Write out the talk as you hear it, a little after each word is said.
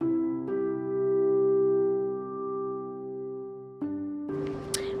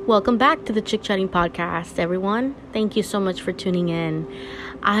Welcome back to the Chick Chatting Podcast, everyone. Thank you so much for tuning in.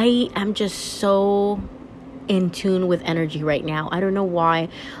 I am just so in tune with energy right now. I don't know why.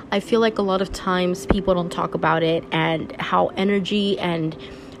 I feel like a lot of times people don't talk about it and how energy and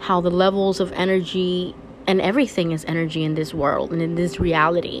how the levels of energy and everything is energy in this world and in this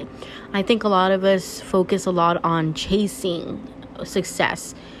reality. I think a lot of us focus a lot on chasing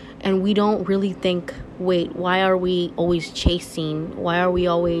success. And we don't really think, wait, why are we always chasing? Why are we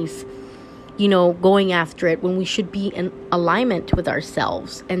always, going after it when we should be in alignment with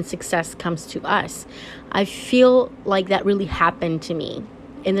ourselves and success comes to us? I feel like that really happened to me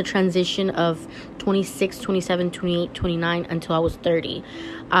in the transition of 26, 27, 28, 29 until I was 30.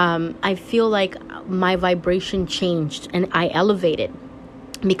 I feel like my vibration changed and I elevated,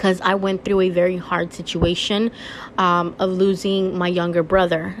 because I went through a very hard situation of losing my younger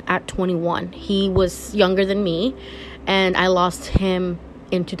brother at 21. He was younger than me, and I lost him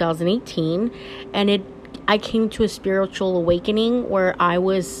in 2018. And I came to a spiritual awakening where I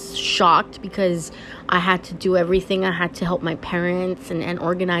was shocked because I had to do everything. I had to help my parents and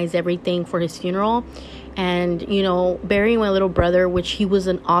organize everything for his funeral. And, burying my little brother, which he was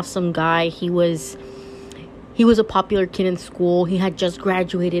an awesome guy. He was a popular kid in school. He had just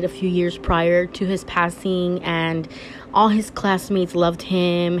graduated a few years prior to his passing, and all his classmates loved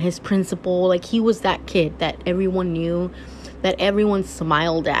him. His principal, he was that kid that everyone knew, that everyone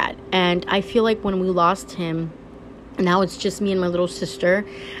smiled at. And I feel like when we lost him, now it's just me and my little sister,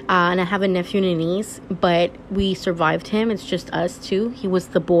 and I have a nephew and a niece, but we survived him. It's just us two. He was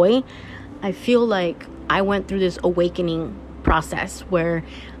the boy. I feel like I went through this awakening process where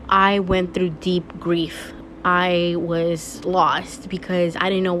I went through deep grief. I was lost because I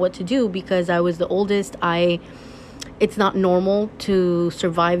didn't know what to do, because I was the oldest. It's not normal to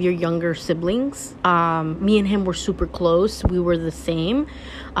survive your younger siblings. Me and him were super close. We were the same.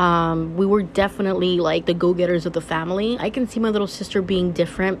 We were definitely the go-getters of the family. I can see my little sister being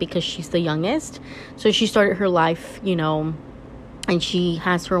different because she's the youngest. So she started her life, and she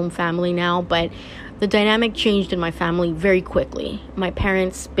has her own family now. But the dynamic changed in my family very quickly. My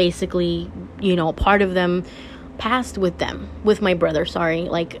parents basically, part of them passed with my brother,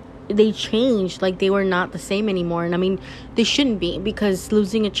 they changed, they were not the same anymore. And I mean, they shouldn't be, because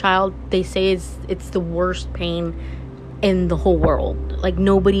losing a child, they say it's the worst pain in the whole world.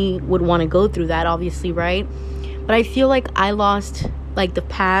 Nobody would want to go through that, obviously, right? But I feel like I lost the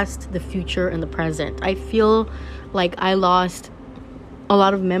past, the future, and the present. I feel like I lost a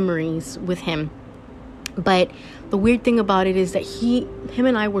lot of memories with him. But the weird thing about it is that him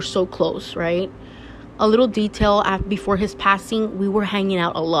and I were so close, right? A little detail, before his passing, we were hanging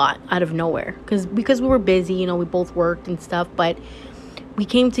out a lot out of nowhere. Because we were busy, we both worked and stuff. But we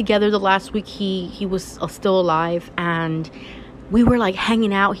came together the last week he was still alive. And we were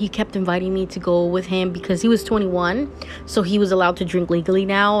hanging out. He kept inviting me to go with him because he was 21. So he was allowed to drink legally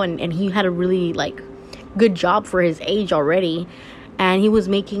now. And he had a really good job for his age already. And he was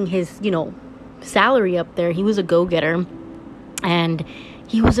making his, salary up there. He was a go-getter, and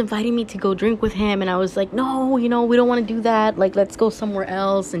he was inviting me to go drink with him, and I was like, no, we don't want to do that, let's go somewhere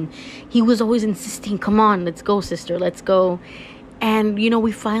else. And he was always insisting, come on, let's go, sister, let's go. And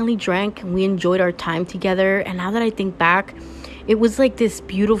we finally drank and we enjoyed our time together. And now that I think back, it was this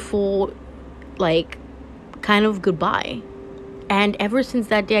beautiful kind of goodbye. And ever since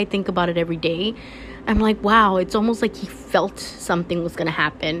that day, I think about it every day. I'm like, wow, it's almost like he felt something was gonna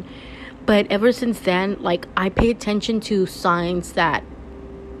happen. But ever since then, I pay attention to signs that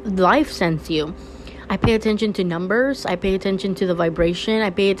life sends you. I pay attention to numbers. I pay attention to the vibration.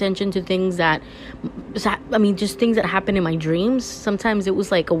 I pay attention to things just things that happen in my dreams. Sometimes it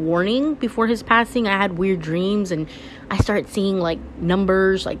was a warning before his passing. I had weird dreams, and I started seeing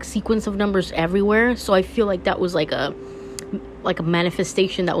numbers, sequence of numbers everywhere. So I feel that was a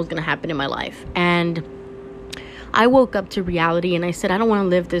manifestation that was going to happen in my life. And I woke up to reality, and I said, I don't want to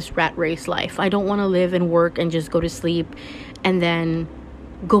live this rat race life. I don't want to live and work and just go to sleep and then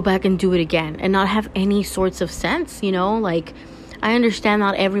go back and do it again and not have any sorts of sense, I understand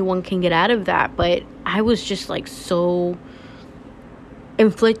not everyone can get out of that, but I was just so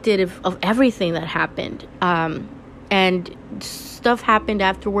inflicted of everything that happened. And stuff happened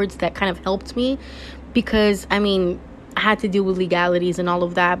afterwards that kind of helped me, because I had to deal with legalities and all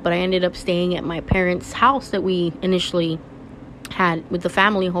of that, but I ended up staying at my parents' house that we initially had with the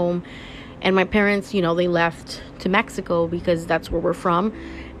family home. And my parents, they left to Mexico because that's where we're from.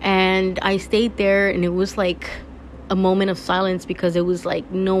 And I stayed there, and it was a moment of silence, because it was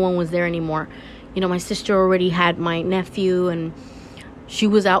no one was there anymore. My sister already had my nephew, and she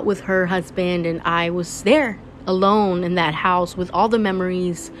was out with her husband, and I was there. alone in that house with all the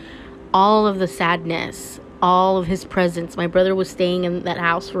memories, all of the sadness, all of his presence. My brother was staying in that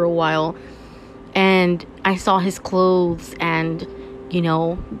house for a while, and I saw his clothes and,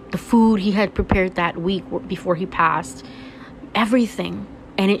 the food he had prepared that week before he passed, everything.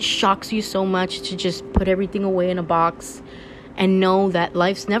 And it shocks you so much to just put everything away in a box and know that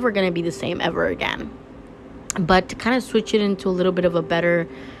life's never going to be the same ever again. But to kind of switch it into a little bit of a better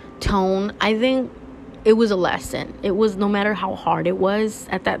tone, I think it was a lesson. It was, no matter how hard it was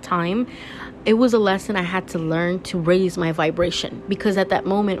at that time, it was a lesson I had to learn to raise my vibration, because at that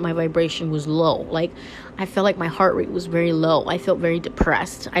moment my vibration was low. Like, I felt like my heart rate was very low. I felt very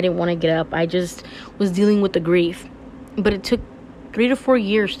depressed. I didn't want to get up. I just was dealing with the grief. But it took 3 to 4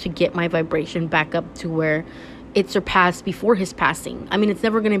 years to get my vibration back up to where it surpassed before his passing. I mean, it's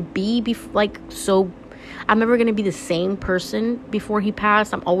never going to be so. I'm never going to be the same person before he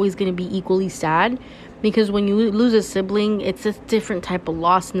passed. I'm always going to be equally sad, because when you lose a sibling, it's a different type of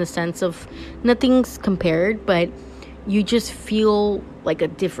loss, in the sense of nothing's compared, but you just feel like a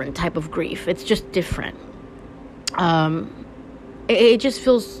different type of grief. It's just different. It just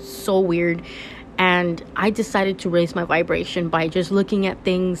feels so weird. And I decided to raise my vibration by just looking at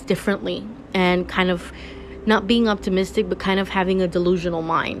things differently, and kind of not being optimistic, but kind of having a delusional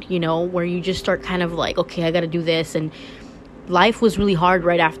mind, where you just start kind of like, okay, I got to do this. And life was really hard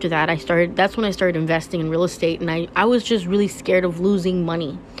right after that. That's when I started investing in real estate. And I was just really scared of losing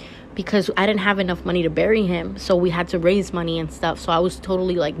money, because I didn't have enough money to bury him. So we had to raise money and stuff. So I was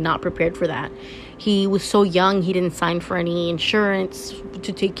totally not prepared for that. He was so young. He didn't sign for any insurance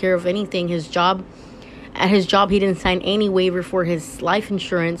to take care of anything. At his job, he didn't sign any waiver for his life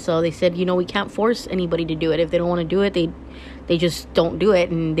insurance. So they said, we can't force anybody to do it. If they don't want to do it, they just don't do it,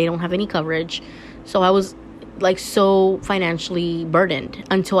 and they don't have any coverage. So I was so financially burdened,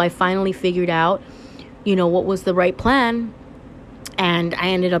 until I finally figured out, what was the right plan. And I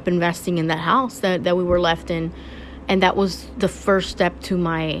ended up investing in that house that we were left in. And that was the first step to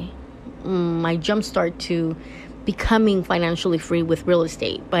my jump start to becoming financially free with real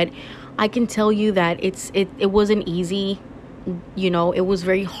estate. But I can tell you that it wasn't easy. It was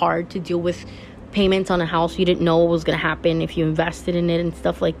very hard to deal with payments on a house. You didn't know what was going to happen if you invested in it and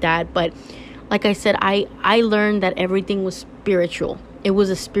stuff like that. But like I said, I learned that everything was spiritual. It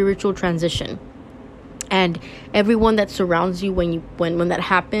was a spiritual transition. And everyone that surrounds you when that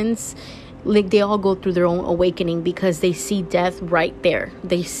happens, they all go through their own awakening, because they see death right there.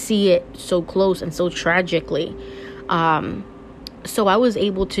 They see it so close and so tragically. So I was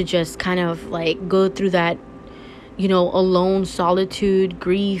able to just kind of go through that, alone, solitude,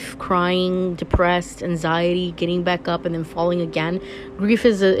 grief, crying, depressed, anxiety, getting back up, and then falling again. Grief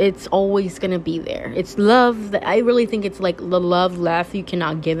it's always going to be there. It's love. I really think it's like the love left you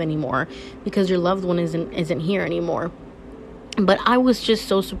cannot give anymore, because your loved one isn't here anymore. But I was just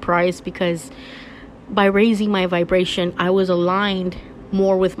so surprised, because by raising my vibration, I was aligned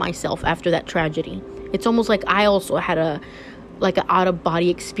more with myself after that tragedy. It's almost like I also had an out-of-body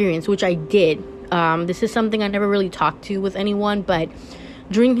experience, which I did. This is something I never really talked to with anyone, but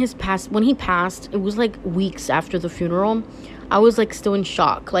when he passed, it was weeks after the funeral. I was still in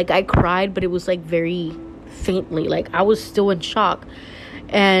shock. I cried, but it was very faintly. I was still in shock.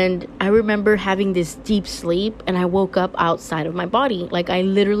 And I remember having this deep sleep, and I woke up outside of my body. I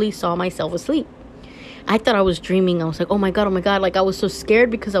literally saw myself asleep. I thought I was dreaming. I was oh my God. I was so scared,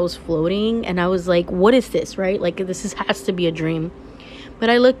 because I was floating, and I was what is this, right? This has to be a dream. But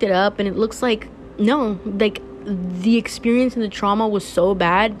I looked it up, and it looks no, the experience and the trauma was so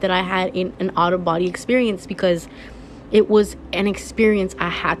bad that I had an out-of-body experience, because it was an experience I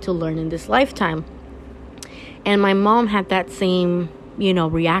had to learn in this lifetime. And my mom had that same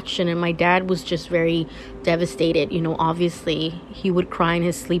reaction, and my dad was just very devastated. Obviously he would cry in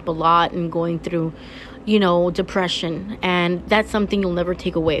his sleep a lot, and going through depression, and that's something you'll never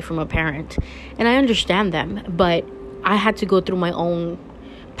take away from a parent. And I understand them, but I had to go through my own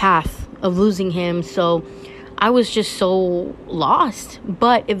path of losing him. So I was just so lost.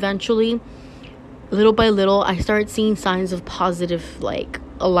 But eventually, little by little, I started seeing signs of positive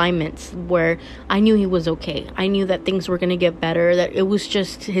alignments, where I knew he was okay. I knew that things were going to get better, that it was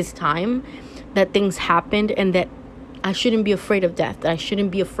just his time, that things happened, and that I shouldn't be afraid of death, that I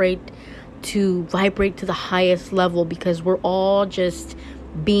shouldn't be afraid to vibrate to the highest level, because we're all just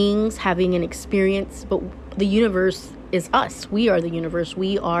beings having an experience. But the universe is us. We are the universe.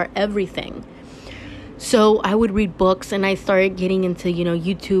 We are everything. So I would read books, and I started getting into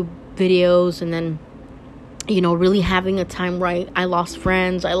YouTube videos, and then really having a time where I lost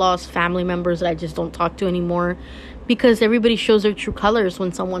friends, I lost family members that I just don't talk to anymore, because everybody shows their true colors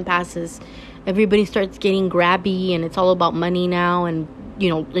when someone passes. Everybody starts getting grabby, and it's all about money now, and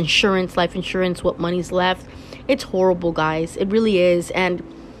insurance, life insurance, what money's left. It's horrible, guys. It really is. And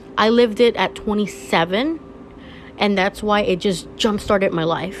I lived it at 27, and that's why it just jump-started my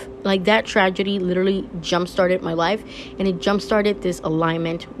life. Like, that tragedy literally jump-started my life, and it jump-started this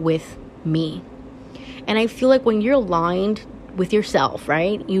alignment with me. And I feel like when you're aligned with yourself,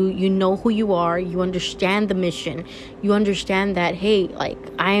 right? You know who you are. You understand the mission. You understand that, hey, like,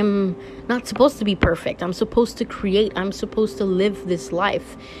 I'm not supposed to be perfect. I'm supposed to create. I'm supposed to live this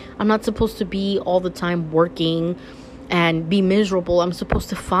life. I'm not supposed to be all the time working and be miserable. I'm supposed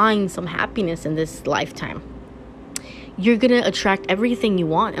to find some happiness in this lifetime. You're going to attract everything you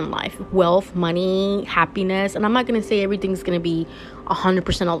want in life. Wealth, money, happiness. And I'm not going to say everything's going to be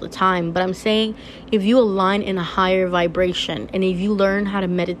 100% all the time. But I'm saying if you align in a higher vibration, and if you learn how to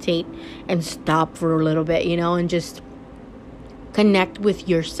meditate and stop for a little bit, and just connect with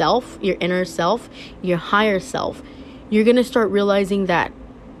yourself, your inner self, your higher self, you're going to start realizing that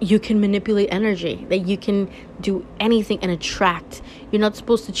you can manipulate energy, that you can do anything and attract. You're not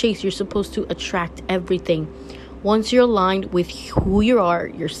supposed to chase. You're supposed to attract everything. Once you're aligned with who you are,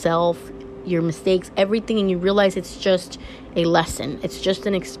 yourself, your mistakes, everything, and you realize it's just a lesson, it's just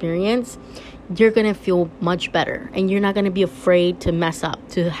an experience, you're going to feel much better. And you're not going to be afraid to mess up,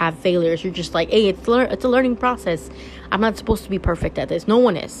 to have failures. You're just like, hey, it's a learning process. I'm not supposed to be perfect at this. No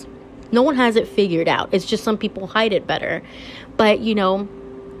one is. No one has it figured out. It's just some people hide it better. But,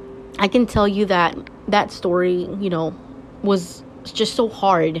 I can tell you that story, was just so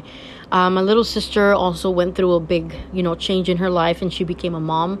hard. My little sister also went through a big, change in her life, and she became a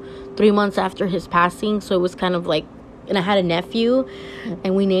mom 3 months after his passing. So it was kind of like, and I had a nephew,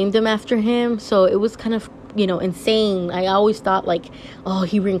 and we named him after him. So it was kind of, insane. I always thought like, oh,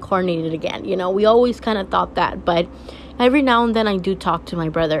 he reincarnated again. We always kind of thought that. But every now and then I do talk to my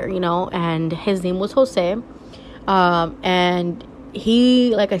brother, and his name was Jose. And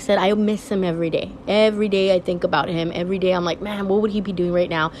he, like I said, I miss him every day. Every day I think about him. Every day I'm like, man, what would he be doing right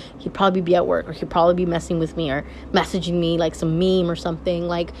now? He'd probably be at work, or he'd probably be messing with me, or messaging me like some meme or something.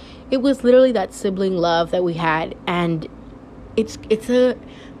 Like, it was literally that sibling love that we had. And it's a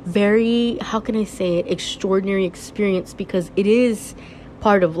very, how can I say it, extraordinary experience, because it is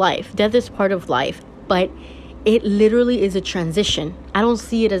part of life. Death is part of life, but it literally is a transition. I don't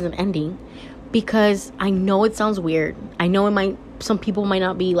see it as an ending, because I know it sounds weird. I know some people might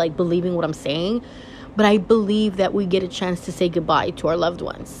not be like believing what I'm saying, but I believe that we get a chance to say goodbye to our loved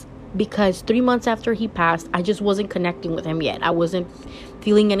ones. Because 3 months after he passed, I just wasn't connecting with him yet. I wasn't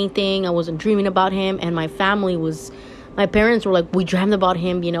feeling anything. I wasn't dreaming about him. And my parents were like, we dreamt about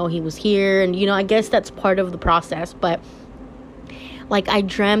him, he was here. And, I guess that's part of the process. But like, I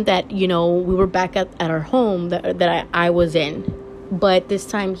dreamt that, we were back at our home that I was in. But this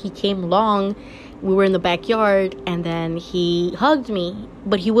time he came along. We were in the backyard, and then he hugged me,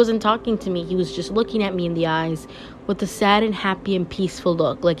 but he wasn't talking to me. He was just looking at me in the eyes with a sad and happy and peaceful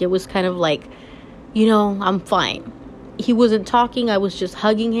look. Like, it was kind of like, I'm fine. He wasn't talking. I was just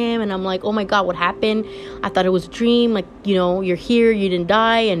hugging him, and I'm like, oh my God, what happened? I thought it was a dream. Like, you're here, you didn't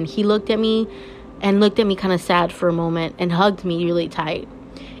die. And he looked at me kind of sad for a moment and hugged me really tight.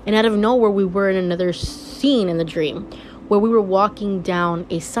 And out of nowhere, we were in another scene in the dream where we were walking down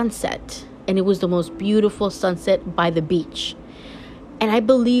a sunset. And it was the most beautiful sunset by the beach. And I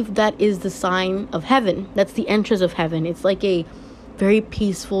believe that is the sign of heaven. That's the entrance of heaven. It's like a very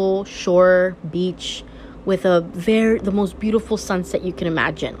peaceful shore beach with the most beautiful sunset you can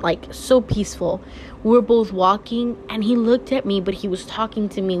imagine. Like, so peaceful. We were both walking, and he looked at me, but he was talking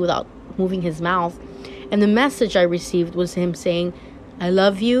to me without moving his mouth. And the message I received was him saying, I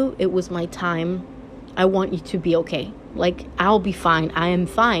love you. It was my time. I want you to be okay. Like, I'll be fine. I am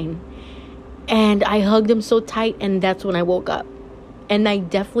fine. And I hugged him so tight, and that's when I woke up. And I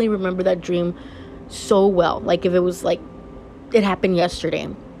definitely remember that dream so well. Like, if it was like it happened yesterday.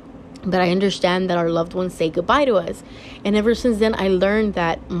 But I understand that our loved ones say goodbye to us. And ever since then, I learned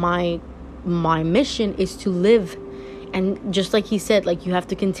that my mission is to live. And just like he said, like, you have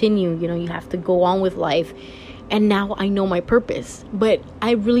to continue, you have to go on with life. And now I know my purpose. But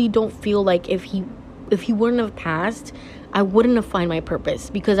I really don't feel like if he wouldn't have passed, I wouldn't have found my purpose,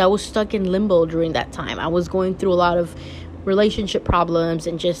 because I was stuck in limbo during that time. I was going through a lot of relationship problems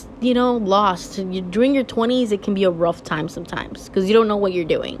and just, lost. During your 20s, it can be a rough time sometimes because you don't know what you're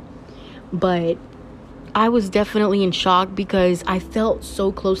doing. But I was definitely in shock because I felt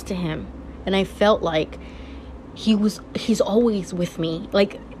so close to him. And I felt like he's always with me.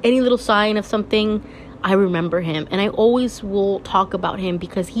 Like, any little sign of something, I remember him. And I always will talk about him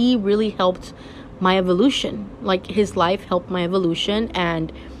because he really helped my evolution. Like, his life helped my evolution,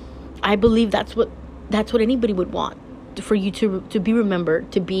 and I believe that's what anybody would want, for you to be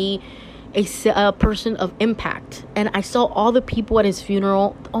remembered, to be a person of impact. And I saw all the people at his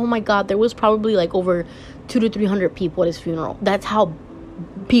funeral. Oh my God, there was probably like over 200 to 300 people at his funeral. That's how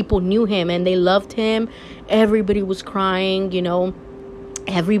people knew him and they loved him. Everybody was crying,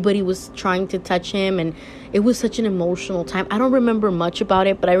 everybody was trying to touch him, and it was such an emotional time. I don't remember much about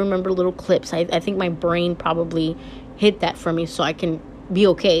it, but I remember little clips. I think my brain probably hit that for me so I can be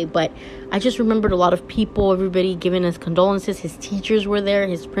okay. But I just remembered a lot of people, everybody giving us condolences. His teachers were there,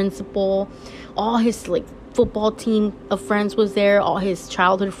 his principal, all his football team of friends was there, all his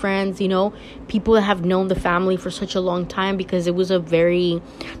childhood friends, people that have known the family for such a long time, because it was a very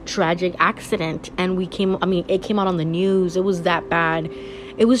tragic accident. And it came out on the news. It was that bad.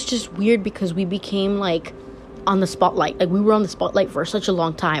 It was just weird because we became on the spotlight. We were on the spotlight for such a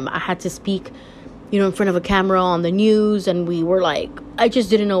long time. I had to speak in front of a camera on the news, and we were I just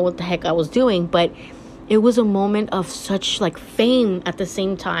didn't know what the heck I was doing. But it was a moment of such fame at the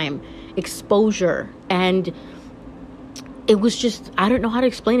same time, exposure, and it was just, I don't know how to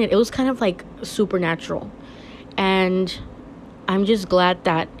explain it. It was kind of supernatural. And I'm just glad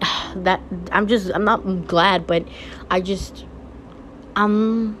I'm not glad, but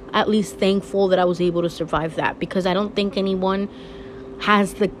I'm at least thankful that I was able to survive that, because I don't think anyone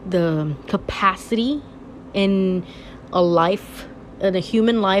has the capacity in a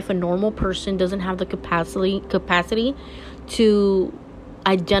human life. A normal person doesn't have the capacity to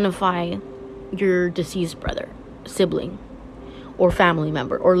identify your deceased brother, sibling, or family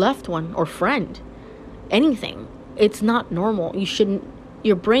member, or loved one, or friend, anything. It's not normal.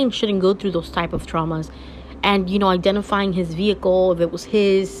 Your brain shouldn't go through those type of traumas. And identifying his vehicle, if it was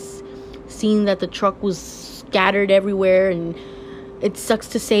his, seeing that the truck was scattered everywhere. And it sucks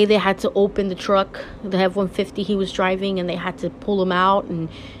to say they had to open the truck, the F-150 he was driving, and they had to pull him out, and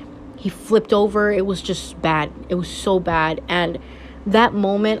he flipped over. It was just bad. It was so bad. And that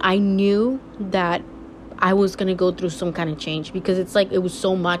moment, I knew that I was going to go through some kind of change, because it's it was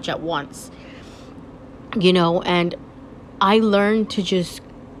so much at once, and I learned to just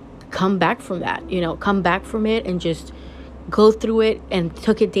come back from that, come back from it and just go through it, and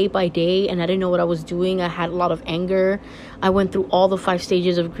took it day by day. And I didn't know what I was doing. I had a lot of anger. I went through all the 5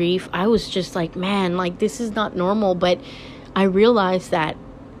 stages of grief. I was just man, this is not normal. But I realized that,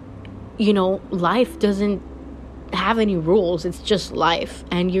 life doesn't have any rules. It's just life,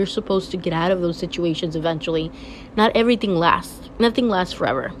 and you're supposed to get out of those situations eventually. Not everything lasts. Nothing lasts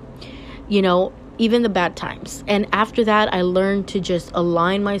forever, even the bad times. And after that, I learned to just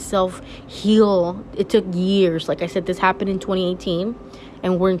align myself, heal. It took years. Like I said, this happened in 2018,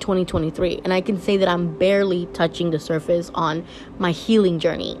 and we're in 2023, and I can say that I'm barely touching the surface on my healing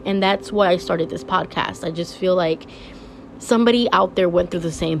journey. And that's why I started this podcast. I just feel like somebody out there went through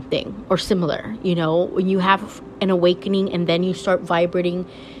the same thing or similar. When you have an awakening and then you start vibrating,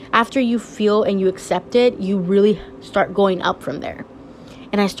 after you feel and you accept it, you really start going up from there.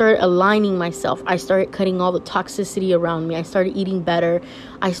 And I started aligning myself. I started cutting all the toxicity around me. I started eating better.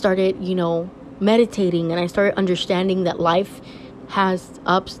 I started, meditating, and I started understanding that life has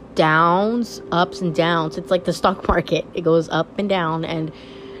ups and downs. It's like the stock market. It goes up and down. And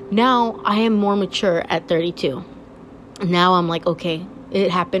now I am more mature at 32. Now I'm okay,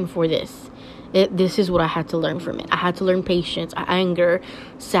 it happened for this. This is what I had to learn from it. I had to learn patience, anger,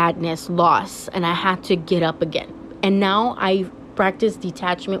 sadness, loss, and I had to get up again. And now I practice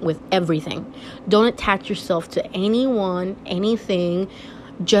detachment with everything. Don't attach yourself to anyone, anything.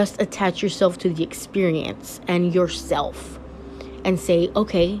 Just attach yourself to the experience and yourself. And say,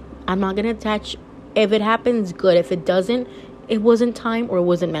 okay, I'm not going to attach. If it happens, good. If it doesn't, it wasn't time, or it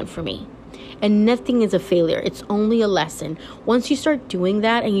wasn't meant for me. And nothing is a failure. It's only a lesson. Once you start doing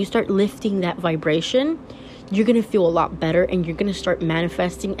that and you start lifting that vibration, you're going to feel a lot better, and you're going to start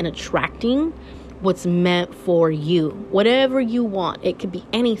manifesting and attracting what's meant for you. Whatever you want. It could be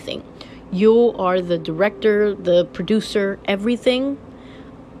anything. You are the director, the producer, everything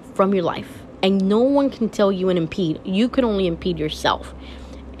from your life. And no one can tell you and impede. You can only impede yourself.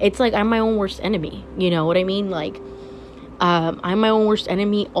 It's I'm my own worst enemy. You know what I mean? I'm my own worst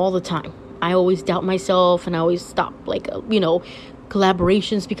enemy all the time. I always doubt myself, and I always stop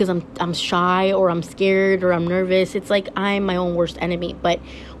collaborations because I'm shy, or I'm scared, or I'm nervous. It's I'm my own worst enemy. But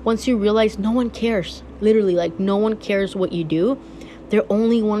once you realize no one cares, literally no one cares what you do, they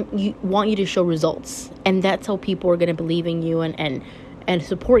only want you to show results. And that's how people are going to believe in you and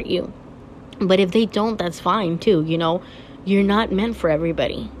support you. But if they don't, that's fine too. You're not meant for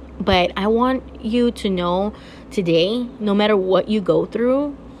everybody. But I want you to know today, no matter what you go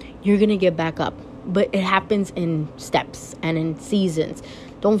through, you're going to get back up. But it happens in steps and in seasons.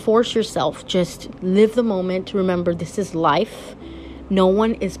 Don't force yourself. Just live the moment. Remember, this is life. No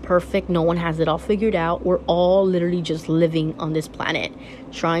one is perfect. No one has it all figured out. We're all literally just living on this planet,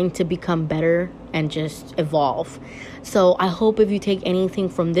 trying to become better and just evolve. So I hope if you take anything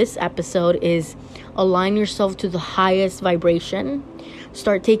from this episode is align yourself to the highest vibration.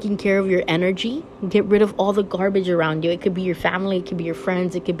 Start taking care of your energy. Get rid of all the garbage around you. It could be your family. It could be your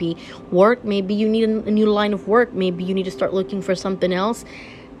friends. It could be work. Maybe you need a new line of work. Maybe you need to start looking for something else.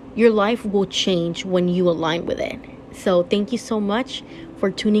 Your life will change when you align with it. So thank you so much for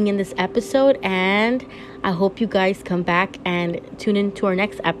tuning in this episode, and I hope you guys come back and tune in to our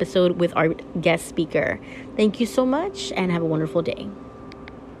next episode with our guest speaker. Thank you so much and have a wonderful day.